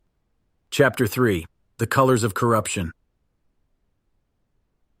Chapter 3. The Colors of Corruption.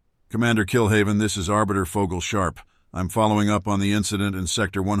 Commander Kilhaven, this is Arbiter Fogel Sharp. I'm following up on the incident in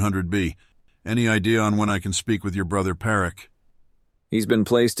Sector 100B. Any idea on when I can speak with your brother Paric? He's been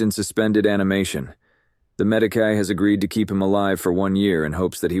placed in suspended animation. The Medicae has agreed to keep him alive for 1 year in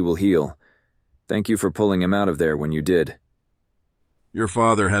hopes that he will heal. Thank you for pulling him out of there when you did. Your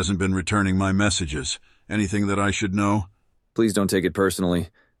father hasn't been returning my messages. Anything that I should know? Please don't take it personally.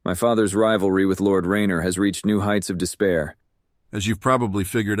 My father's rivalry with Lord Raynor has reached new heights of despair. As you've probably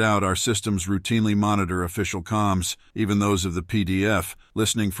figured out, our systems routinely monitor official comms, even those of the PDF,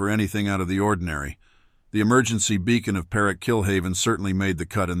 listening for anything out of the ordinary. The emergency beacon of Paric Kilhaven certainly made the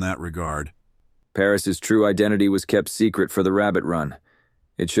cut in that regard. Paris's true identity was kept secret for the rabbit run.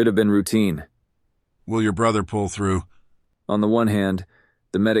 It should have been routine. Will your brother pull through? On the one hand,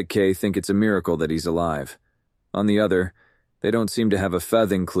 the Medicae think it's a miracle that he's alive. On the other, they don't seem to have a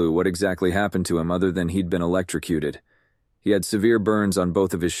fething clue what exactly happened to him other than he'd been electrocuted. He had severe burns on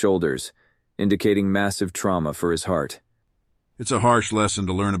both of his shoulders, indicating massive trauma for his heart. It's a harsh lesson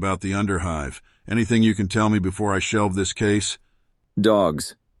to learn about the Underhive. Anything you can tell me before I shelve this case?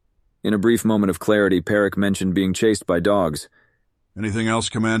 Dogs. In a brief moment of clarity, Paric mentioned being chased by dogs. Anything else,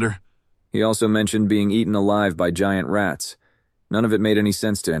 Commander? He also mentioned being eaten alive by giant rats. None of it made any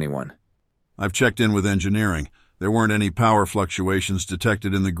sense to anyone. I've checked in with engineering. There weren't any power fluctuations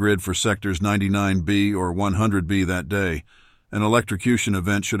detected in the grid for sectors 99B or 100B that day. An electrocution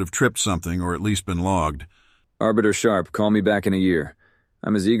event should have tripped something or at least been logged. Arbiter Sharp, call me back in a year.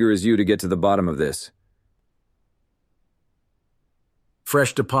 I'm as eager as you to get to the bottom of this.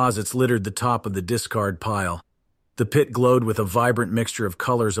 Fresh deposits littered the top of the discard pile. The pit glowed with a vibrant mixture of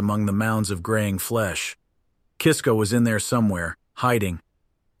colors among the mounds of graying flesh. Kisko was in there somewhere, hiding.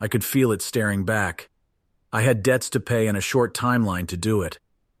 I could feel it staring back. I had debts to pay and a short timeline to do it.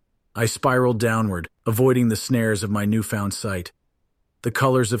 I spiraled downward, avoiding the snares of my newfound sight. The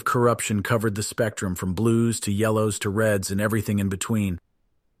colors of corruption covered the spectrum from blues to yellows to reds and everything in between.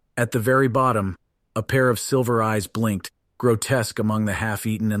 At the very bottom, a pair of silver eyes blinked, grotesque among the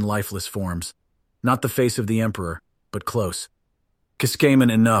half-eaten and lifeless forms. Not the face of the Emperor, but close. Kiskaman,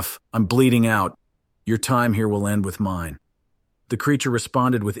 enough. I'm bleeding out. Your time here will end with mine. The creature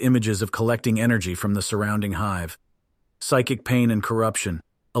responded with images of collecting energy from the surrounding hive. Psychic pain and corruption,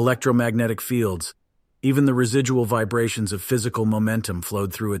 electromagnetic fields, even the residual vibrations of physical momentum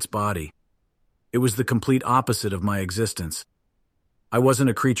flowed through its body. It was the complete opposite of my existence. I wasn't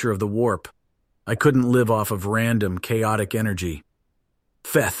a creature of the warp. I couldn't live off of random, chaotic energy.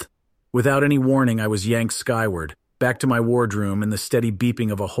 Feth! Without any warning, I was yanked skyward, back to my wardroom and the steady beeping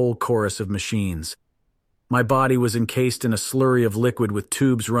of a whole chorus of machines. My body was encased in a slurry of liquid with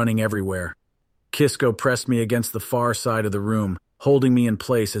tubes running everywhere. Kisko pressed me against the far side of the room, holding me in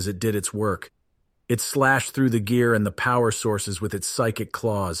place as it did its work. It slashed through the gear and the power sources with its psychic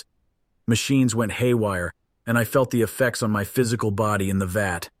claws. Machines went haywire, and I felt the effects on my physical body in the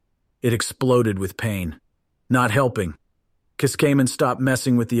vat. It exploded with pain. Not helping. Kiskaman stopped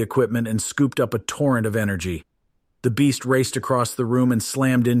messing with the equipment and scooped up a torrent of energy. The beast raced across the room and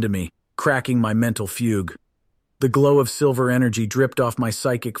slammed into me, cracking my mental fugue. The glow of silver energy dripped off my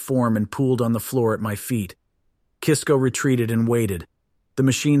psychic form and pooled on the floor at my feet. Kisko retreated and waited. The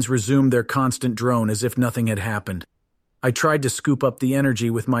machines resumed their constant drone as if nothing had happened. I tried to scoop up the energy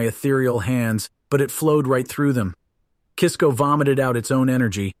with my ethereal hands, but it flowed right through them. Kisko vomited out its own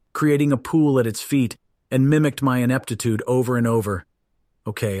energy, creating a pool at its feet, and mimicked my ineptitude over and over.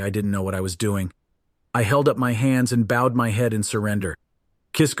 Okay, I didn't know what I was doing. I held up my hands and bowed my head in surrender.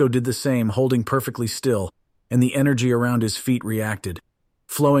 Kisko did the same, holding perfectly still, and the energy around his feet reacted.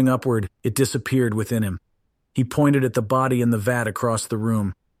 Flowing upward, it disappeared within him. He pointed at the body in the vat across the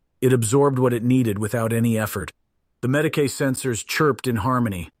room. It absorbed what it needed without any effort. The Medicae sensors chirped in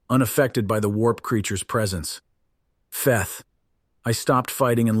harmony, unaffected by the warp creature's presence. Feth. I stopped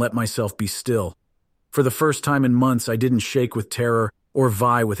fighting and let myself be still. For the first time in months, I didn't shake with terror or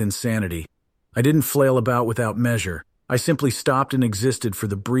vie with insanity. I didn't flail about without measure. I simply stopped and existed for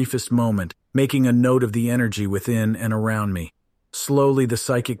the briefest moment, making a note of the energy within and around me. Slowly, the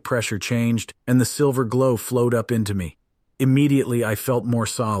psychic pressure changed, and the silver glow flowed up into me. Immediately, I felt more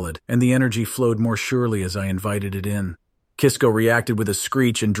solid, and the energy flowed more surely as I invited it in. Kisko reacted with a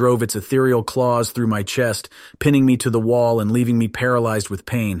screech and drove its ethereal claws through my chest, pinning me to the wall and leaving me paralyzed with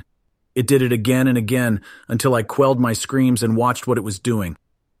pain. It did it again and again until I quelled my screams and watched what it was doing.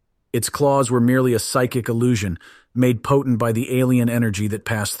 Its claws were merely a psychic illusion, made potent by the alien energy that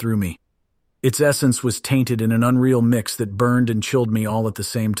passed through me. Its essence was tainted in an unreal mix that burned and chilled me all at the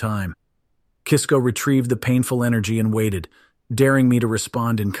same time. Kisko retrieved the painful energy and waited, daring me to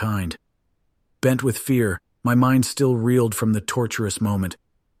respond in kind. Bent with fear, my mind still reeled from the torturous moment.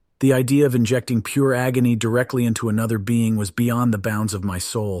 The idea of injecting pure agony directly into another being was beyond the bounds of my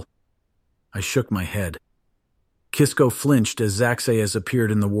soul. I shook my head. Kisko flinched as Zaxxas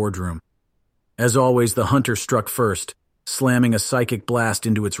appeared in the wardroom. As always, the hunter struck first, slamming a psychic blast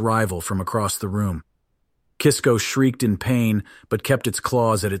into its rival from across the room. Kisko shrieked in pain, but kept its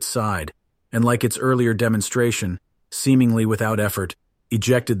claws at its side, and like its earlier demonstration, seemingly without effort,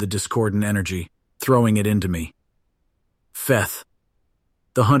 ejected the discordant energy, throwing it into me. Feth.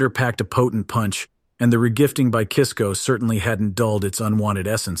 The hunter packed a potent punch, and the regifting by Kisko certainly hadn't dulled its unwanted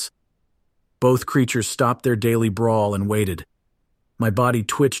essence. Both creatures stopped their daily brawl and waited. My body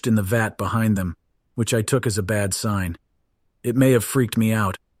twitched in the vat behind them, which I took as a bad sign. It may have freaked me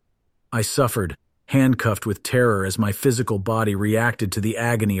out. I suffered, handcuffed with terror as my physical body reacted to the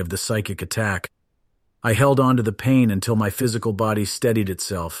agony of the psychic attack. I held on to the pain until my physical body steadied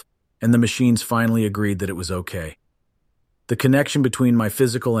itself, and the machines finally agreed that it was okay. The connection between my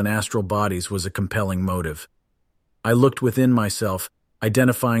physical and astral bodies was a compelling motive. I looked within myself,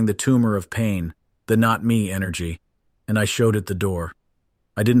 identifying the tumor of pain, the not me energy, and I showed it the door.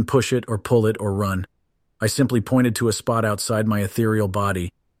 I didn't push it or pull it or run. I simply pointed to a spot outside my ethereal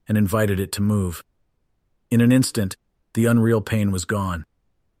body and invited it to move. In an instant, the unreal pain was gone.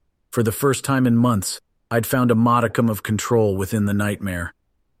 For the first time in months, I'd found a modicum of control within the nightmare.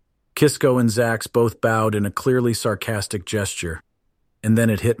 Kisko and Zax both bowed in a clearly sarcastic gesture, and then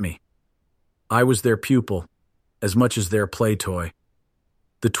it hit me. I was their pupil, as much as their play toy.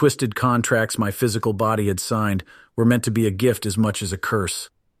 The twisted contracts my physical body had signed were meant to be a gift as much as a curse.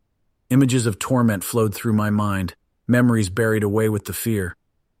 Images of torment flowed through my mind, memories buried away with the fear.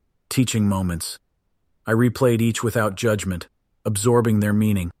 Teaching moments. I replayed each without judgment, absorbing their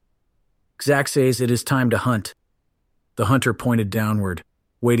meaning. Zaxxas, it is time to hunt. The hunter pointed downward,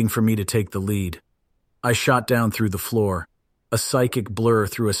 waiting for me to take the lead. I shot down through the floor, a psychic blur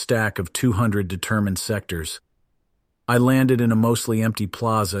through a stack of 200 determined sectors. I landed in a mostly empty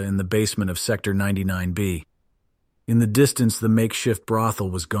plaza in the basement of Sector 99B. In the distance, the makeshift brothel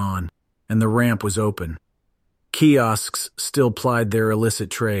was gone, and the ramp was open. Kiosks still plied their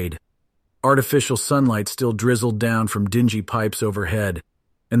illicit trade. Artificial sunlight still drizzled down from dingy pipes overhead,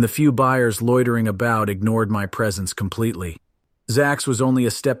 and the few buyers loitering about ignored my presence completely. Zax was only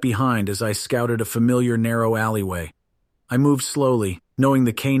a step behind as I scouted a familiar narrow alleyway. I moved slowly, knowing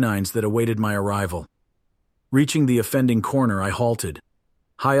the canines that awaited my arrival. Reaching the offending corner, I halted.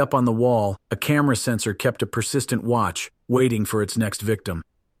 High up on the wall, a camera sensor kept a persistent watch, waiting for its next victim.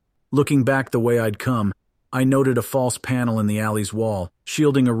 Looking back the way I'd come, I noted a false panel in the alley's wall,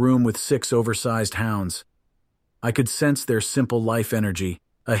 shielding a room with 6 oversized hounds. I could sense their simple life energy,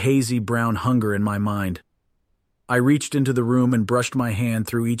 a hazy brown hunger in my mind. I reached into the room and brushed my hand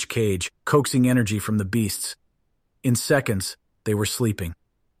through each cage, coaxing energy from the beasts. In seconds, they were sleeping.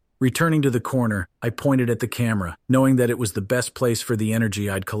 Returning to the corner, I pointed at the camera, knowing that it was the best place for the energy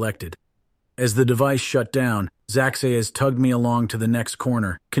I'd collected. As the device shut down, Zaxxas tugged me along to the next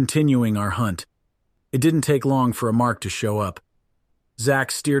corner, continuing our hunt. It didn't take long for a mark to show up.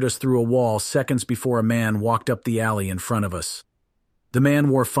 Zax steered us through a wall seconds before a man walked up the alley in front of us. The man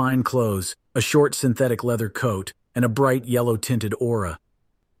wore fine clothes, a short synthetic leather coat, and a bright yellow-tinted aura.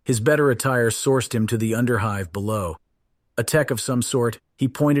 His better attire sourced him to the underhive below. A tech of some sort, he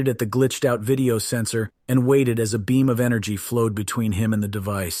pointed at the glitched-out video sensor and waited as a beam of energy flowed between him and the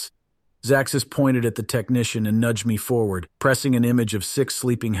device. Zaxxas pointed at the technician and nudged me forward, pressing an image of 6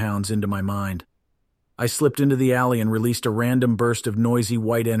 sleeping hounds into my mind. I slipped into the alley and released a random burst of noisy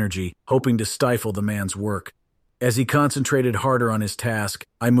white energy, hoping to stifle the man's work. As he concentrated harder on his task,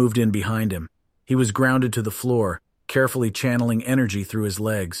 I moved in behind him. He was grounded to the floor, carefully channeling energy through his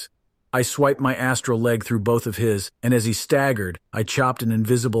legs. I swiped my astral leg through both of his, and as he staggered, I chopped an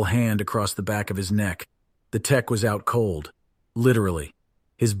invisible hand across the back of his neck. The tech was out cold. Literally.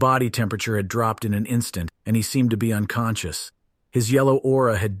 His body temperature had dropped in an instant, and he seemed to be unconscious. His yellow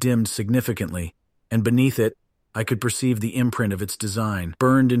aura had dimmed significantly, and beneath it, I could perceive the imprint of its design,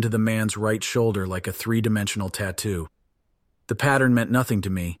 burned into the man's right shoulder like a 3-dimensional tattoo. The pattern meant nothing to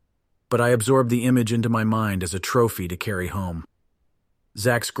me, but I absorbed the image into my mind as a trophy to carry home.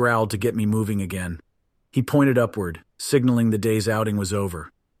 Zax growled to get me moving again. He pointed upward, signaling the day's outing was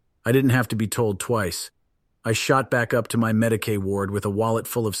over. I didn't have to be told twice. I shot back up to my Medicaid ward with a wallet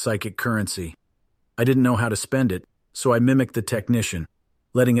full of psychic currency. I didn't know how to spend it, so I mimicked the technician,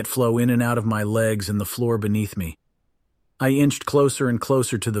 letting it flow in and out of my legs and the floor beneath me. I inched closer and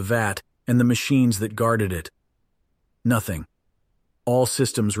closer to the vat and the machines that guarded it. Nothing. All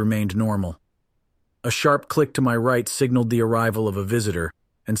systems remained normal. A sharp click to my right signaled the arrival of a visitor,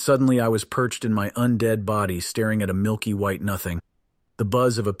 and suddenly I was perched in my undead body staring at a milky white nothing. The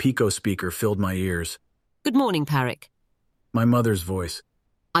buzz of a Pico speaker filled my ears. Good morning, Paric. My mother's voice.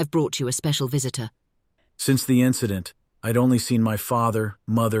 I've brought you a special visitor. Since the incident, I'd only seen my father,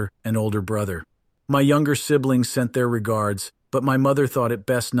 mother, and older brother. My younger siblings sent their regards, but my mother thought it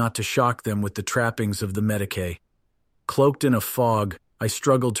best not to shock them with the trappings of the Medicaid. Cloaked in a fog, I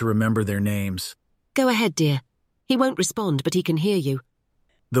struggled to remember their names. Go ahead, dear. He won't respond, but he can hear you.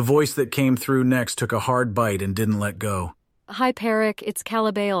 The voice that came through next took a hard bite and didn't let go. Hi, Paric. It's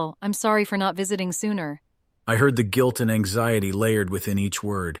Calabale. I'm sorry for not visiting sooner. I heard the guilt and anxiety layered within each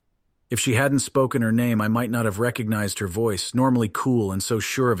word. If she hadn't spoken her name, I might not have recognized her voice, normally cool and so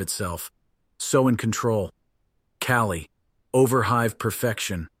sure of itself. So in control. Callie. Overhive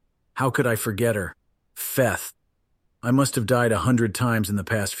perfection. How could I forget her? Feth. I must have died 100 times in the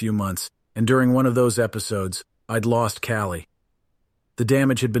past few months, and during one of those episodes, I'd lost Callie. The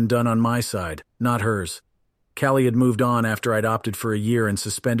damage had been done on my side, not hers. Callie had moved on after I'd opted for a year in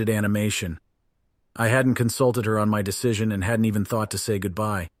suspended animation. I hadn't consulted her on my decision and hadn't even thought to say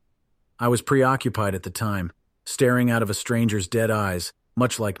goodbye. I was preoccupied at the time, staring out of a stranger's dead eyes,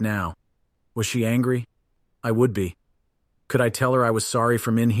 much like now. Was she angry? I would be. Could I tell her I was sorry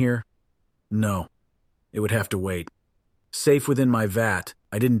from in here? No. It would have to wait. Safe within my vat,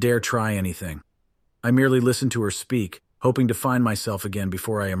 I didn't dare try anything. I merely listened to her speak, hoping to find myself again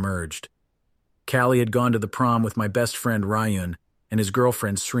before I emerged. Callie had gone to the prom with my best friend Ryun and his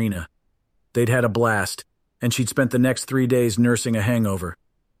girlfriend Srina. They'd had a blast, and she'd spent the next 3 days nursing a hangover.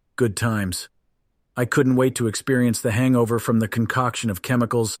 Good times. I couldn't wait to experience the hangover from the concoction of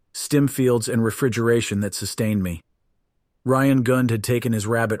chemicals, stim fields, and refrigeration that sustained me. Ryan Gund had taken his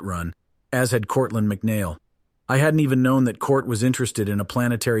rabbit run, as had Cortland McNeil. I hadn't even known that Court was interested in a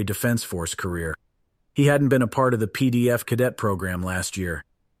planetary defense force career. He hadn't been a part of the PDF cadet program last year.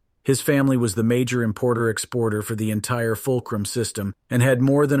 His family was the major importer-exporter for the entire Fulcrum system and had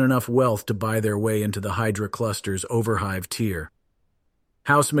more than enough wealth to buy their way into the Hydra Cluster's Overhive tier.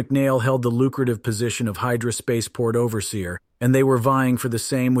 House McNeil held the lucrative position of Hydra Spaceport Overseer, and they were vying for the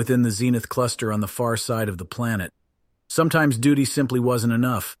same within the Zenith Cluster on the far side of the planet. Sometimes duty simply wasn't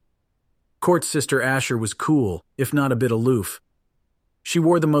enough. Court's sister Asher was cool, if not a bit aloof. She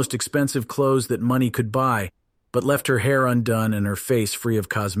wore the most expensive clothes that money could buy, but left her hair undone and her face free of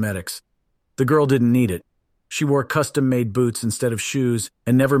cosmetics. The girl didn't need it. She wore custom-made boots instead of shoes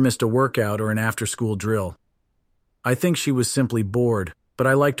and never missed a workout or an after-school drill. I think she was simply bored, but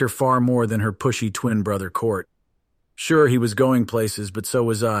I liked her far more than her pushy twin brother Court. Sure, he was going places, but so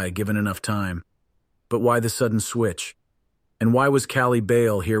was I, given enough time. But why the sudden switch? And why was Callie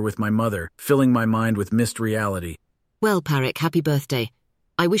Bale here with my mother, filling my mind with mist reality? Well, Paric, happy birthday.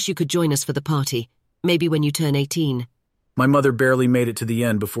 I wish you could join us for the party, maybe when you turn 18. My mother barely made it to the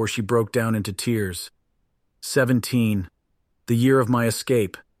end before she broke down into tears. 17. The year of my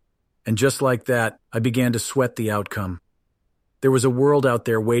escape. And just like that, I began to sweat the outcome. There was a world out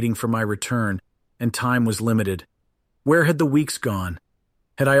there waiting for my return, and time was limited. Where had the weeks gone?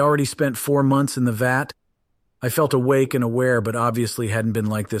 Had I already spent 4 months in the vat? I felt awake and aware, but obviously hadn't been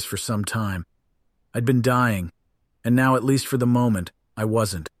like this for some time. I'd been dying, and now, at least for the moment, I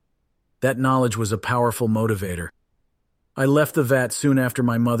wasn't. That knowledge was a powerful motivator. I left the vat soon after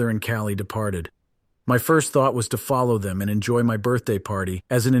my mother and Callie departed. My first thought was to follow them and enjoy my birthday party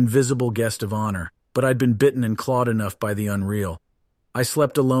as an invisible guest of honor, but I'd been bitten and clawed enough by the unreal. I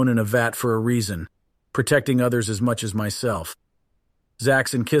slept alone in a vat for a reason, protecting others as much as myself.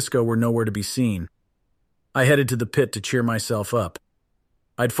 Zax and Kisko were nowhere to be seen. I headed to the pit to cheer myself up.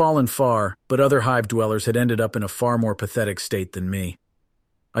 I'd fallen far, but other hive dwellers had ended up in a far more pathetic state than me.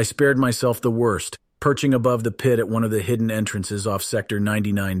 I spared myself the worst, perching above the pit at one of the hidden entrances off Sector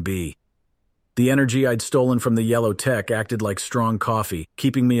 99B. The energy I'd stolen from the yellow tech acted like strong coffee,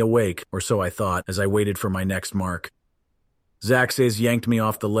 keeping me awake, or so I thought, as I waited for my next mark. Zaxes yanked me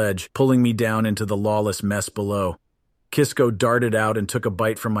off the ledge, pulling me down into the lawless mess below. Kisko darted out and took a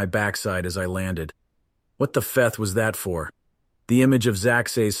bite from my backside as I landed. What the feth was that for? The image of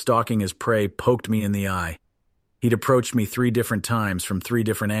Zaxes stalking his prey poked me in the eye. He'd approached me 3 different times from 3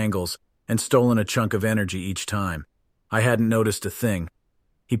 different angles and stolen a chunk of energy each time. I hadn't noticed a thing.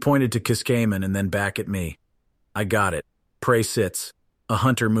 He pointed to Kiskaman and then back at me. I got it. Prey sits. A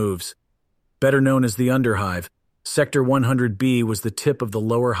hunter moves. Better known as the Underhive, Sector 100B was the tip of the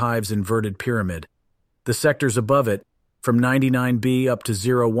lower hive's inverted pyramid. The sectors above it, from 99B up to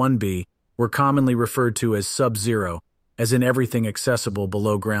 01B, were commonly referred to as Sub-Zero, as in everything accessible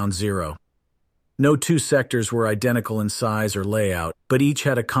below Ground Zero. No two sectors were identical in size or layout, but each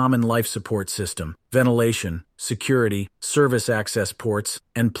had a common life support system: ventilation, security, service access ports,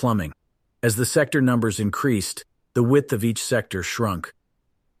 and plumbing. As the sector numbers increased, the width of each sector shrunk.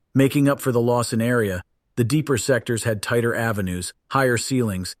 Making up for the loss in area, the deeper sectors had tighter avenues, higher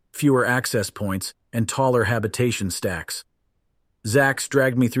ceilings, fewer access points, and taller habitation stacks. Zax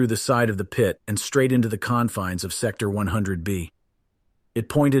dragged me through the side of the pit and straight into the confines of Sector 100B. It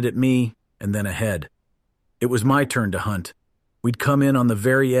pointed at me and then ahead. It was my turn to hunt. We'd come in on the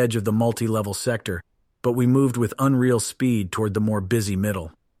very edge of the multi-level sector, but we moved with unreal speed toward the more busy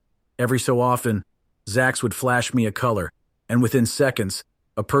middle. Every so often, Zax would flash me a color, and within seconds,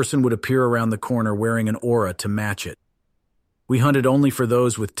 a person would appear around the corner wearing an aura to match it. We hunted only for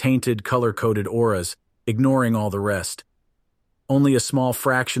those with tainted, color-coded auras, ignoring all the rest. Only a small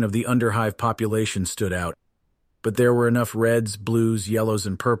fraction of the underhive population stood out, but there were enough reds, blues, yellows,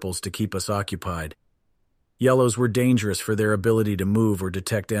 and purples to keep us occupied. Yellows were dangerous for their ability to move or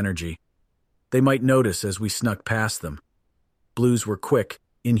detect energy. They might notice as we snuck past them. Blues were quick,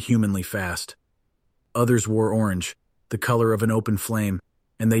 inhumanly fast. Others wore orange, the color of an open flame,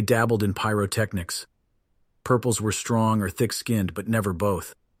 and they dabbled in pyrotechnics. Purples were strong or thick-skinned, but never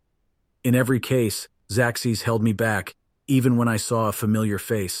both. In every case, Zaxxas held me back, even when I saw a familiar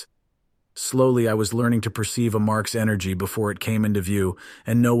face. Slowly, I was learning to perceive a mark's energy before it came into view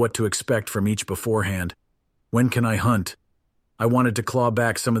and know what to expect from each beforehand. When can I hunt? I wanted to claw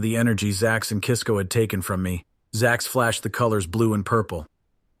back some of the energy Zax and Kisko had taken from me. Zax flashed the colors blue and purple.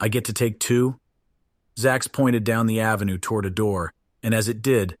 I get to take two? Zax pointed down the avenue toward a door, and as it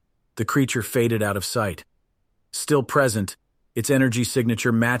did, the creature faded out of sight. Still present, its energy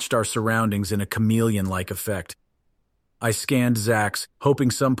signature matched our surroundings in a chameleon-like effect. I scanned Zax,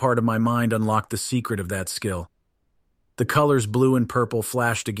 hoping some part of my mind unlocked the secret of that skill. The colors blue and purple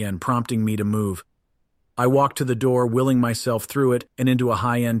flashed again, prompting me to move. I walked to the door, willing myself through it and into a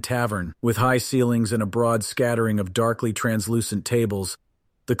high-end tavern, with high ceilings and a broad scattering of darkly translucent tables.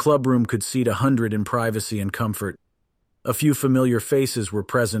 The clubroom could seat 100 in privacy and comfort. A few familiar faces were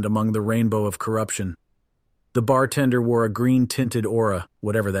present among the rainbow of corruption. The bartender wore a green-tinted aura,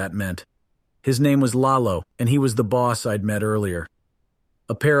 whatever that meant. His name was Lalo, and he was the boss I'd met earlier.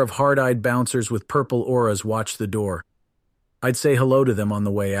 A pair of hard-eyed bouncers with purple auras watched the door. I'd say hello to them on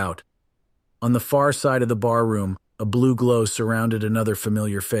the way out. On the far side of the barroom, a blue glow surrounded another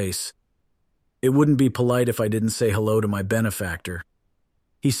familiar face. It wouldn't be polite if I didn't say hello to my benefactor.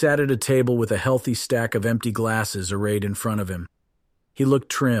 He sat at a table with a healthy stack of empty glasses arrayed in front of him. He looked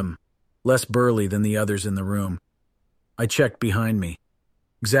trim, less burly than the others in the room. I checked behind me.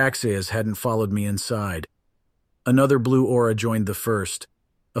 Zaxxas hadn't followed me inside. Another blue aura joined the first.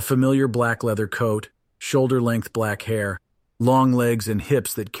 A familiar black leather coat, shoulder-length black hair, long legs and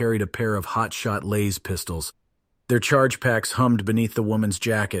hips that carried a pair of hot-shot laser pistols. Their charge packs hummed beneath the woman's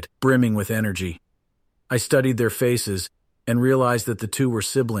jacket, brimming with energy. I studied their faces and realized that the two were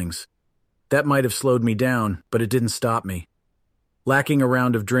siblings. That might have slowed me down, but it didn't stop me. Lacking a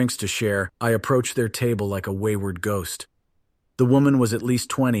round of drinks to share, I approached their table like a wayward ghost. The woman was at least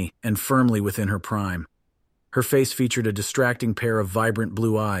 20 and firmly within her prime. Her face featured a distracting pair of vibrant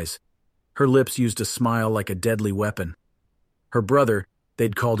blue eyes. Her lips used a smile like a deadly weapon. Her brother,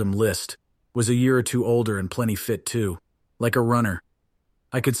 they'd called him List, was a year or two older and plenty fit too, like a runner.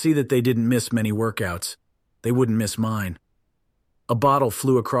 I could see that they didn't miss many workouts. They wouldn't miss mine. A bottle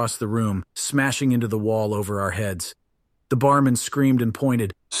flew across the room, smashing into the wall over our heads. The barman screamed and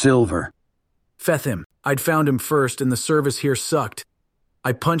pointed. Silver. Feth him. I'd found him first, and the service here sucked.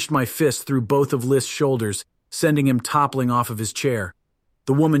 I punched my fist through both of List's shoulders, sending him toppling off of his chair.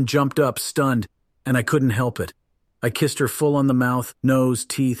 The woman jumped up, stunned, and I couldn't help it. I kissed her full on the mouth, nose,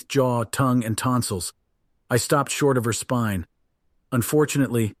 teeth, jaw, tongue, and tonsils. I stopped short of her spine.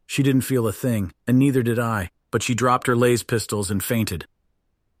 Unfortunately, she didn't feel a thing, and neither did I, but she dropped her laser pistols and fainted.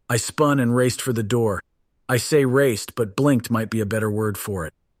 I spun and raced for the door. I say raced, but blinked might be a better word for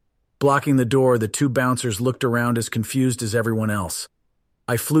it. Blocking the door, the two bouncers looked around as confused as everyone else.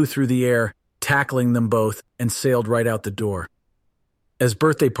 I flew through the air, tackling them both, and sailed right out the door. As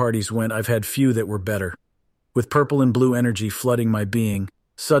birthday parties went, I've had few that were better. With purple and blue energy flooding my being,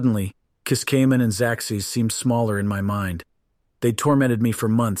 suddenly, Kiskaman and Zaxxas seemed smaller in my mind. They'd tormented me for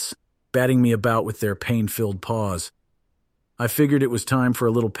months, batting me about with their pain-filled paws. I figured it was time for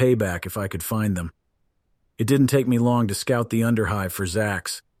a little payback if I could find them. It didn't take me long to scout the underhive for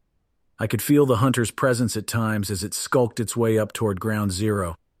Zax. I could feel the hunter's presence at times as it skulked its way up toward ground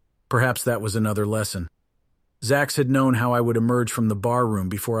zero. Perhaps that was another lesson. Zax had known how I would emerge from the barroom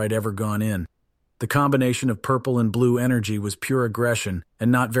before I'd ever gone in. The combination of purple and blue energy was pure aggression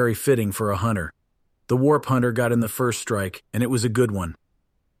and not very fitting for a hunter. The warp hunter got in the first strike, and it was a good one.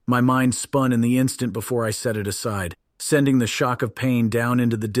 My mind spun in the instant before I set it aside, sending the shock of pain down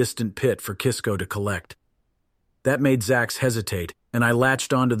into the distant pit for Kisko to collect. That made Zax hesitate, and I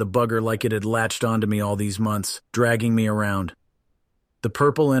latched onto the bugger like it had latched onto me all these months, dragging me around. The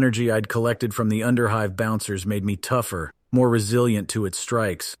purple energy I'd collected from the underhive bouncers made me tougher, more resilient to its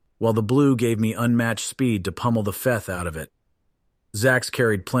strikes, while the blue gave me unmatched speed to pummel the Feth out of it. Zax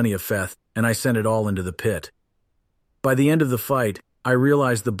carried plenty of Feth, and I sent it all into the pit. By the end of the fight, I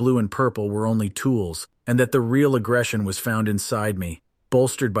realized the blue and purple were only tools, and that the real aggression was found inside me,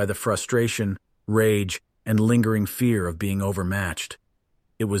 bolstered by the frustration, rage, and lingering fear of being overmatched.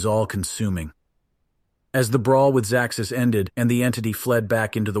 It was all-consuming. As the brawl with Zaxus ended and the entity fled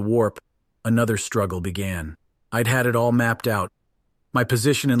back into the warp, another struggle began. I'd had it all mapped out. My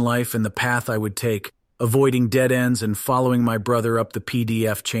position in life and the path I would take, avoiding dead ends and following my brother up the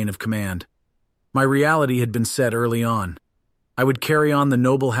PDF chain of command. My reality had been set early on. I would carry on the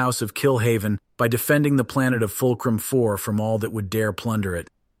noble house of Kilhaven by defending the planet of Fulcrum 4 from all that would dare plunder it.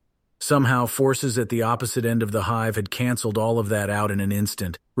 Somehow, forces at the opposite end of the hive had canceled all of that out in an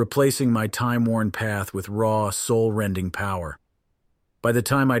instant, replacing my time-worn path with raw, soul-rending power. By the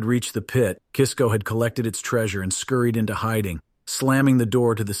time I'd reached the pit, Kisko had collected its treasure and scurried into hiding, slamming the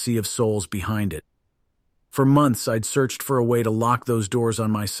door to the Sea of Souls behind it. For months, I'd searched for a way to lock those doors on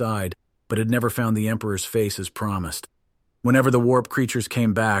my side, but had never found the Emperor's face as promised. Whenever the warp creatures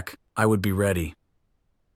came back, I would be ready.